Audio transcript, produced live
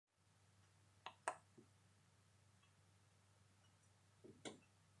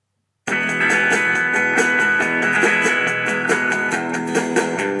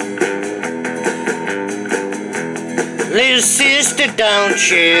sister,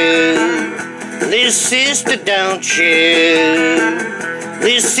 don't you? Little sister, don't you?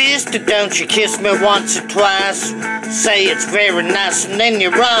 Little sister, don't you kiss me once or twice? Say it's very nice and then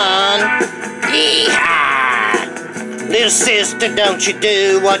you run. Yee-haw! Little sister, don't you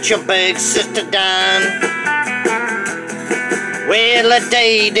do what your big sister done? Well, I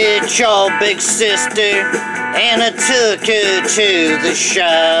dated your big sister and I took her to the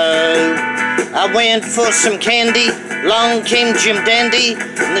show. I went for some candy, along came Jim Dandy,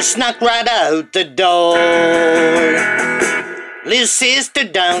 and they snuck right out the door. Little sister,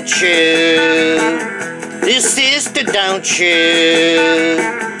 don't you? Little sister, don't you?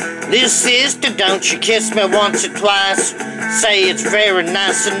 Little sister, don't you kiss me once or twice? Say it's very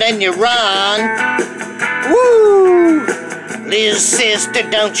nice and then you run. Woo! Little sister,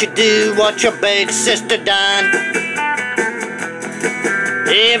 don't you do what your big sister done?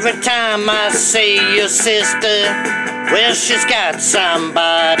 Every time I see your sister, well, she's got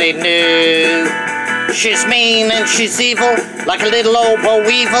somebody new. She's mean and she's evil, like a little old Bo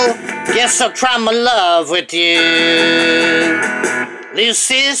Weevil. Guess I'll try my love with you. Little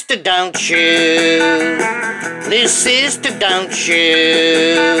sister, don't you? Little sister, don't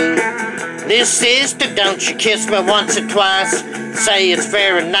you? Little sister, don't you kiss me once or twice? Say it's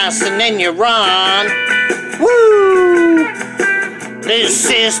very nice and then you run. Woo! Little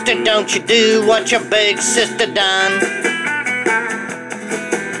sister, don't you do what your big sister done?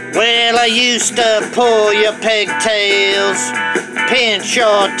 Well, I used to pull your pigtails, pinch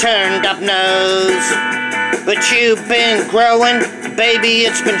your turned up nose. But you've been growing, baby,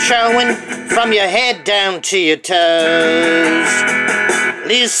 it's been showing, from your head down to your toes.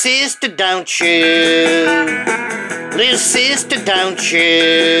 Little sister, don't you? Little sister, don't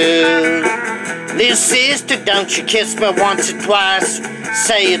you? Little sister, don't you kiss me once or twice?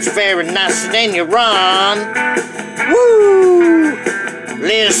 Say it's very nice and then you run. Woo!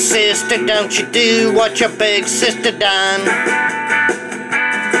 Little sister, don't you do what your big sister done?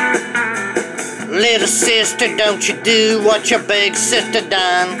 Little sister, don't you do what your big sister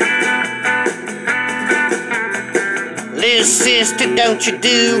done? Little sister, don't you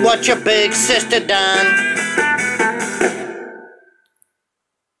do what your big sister done?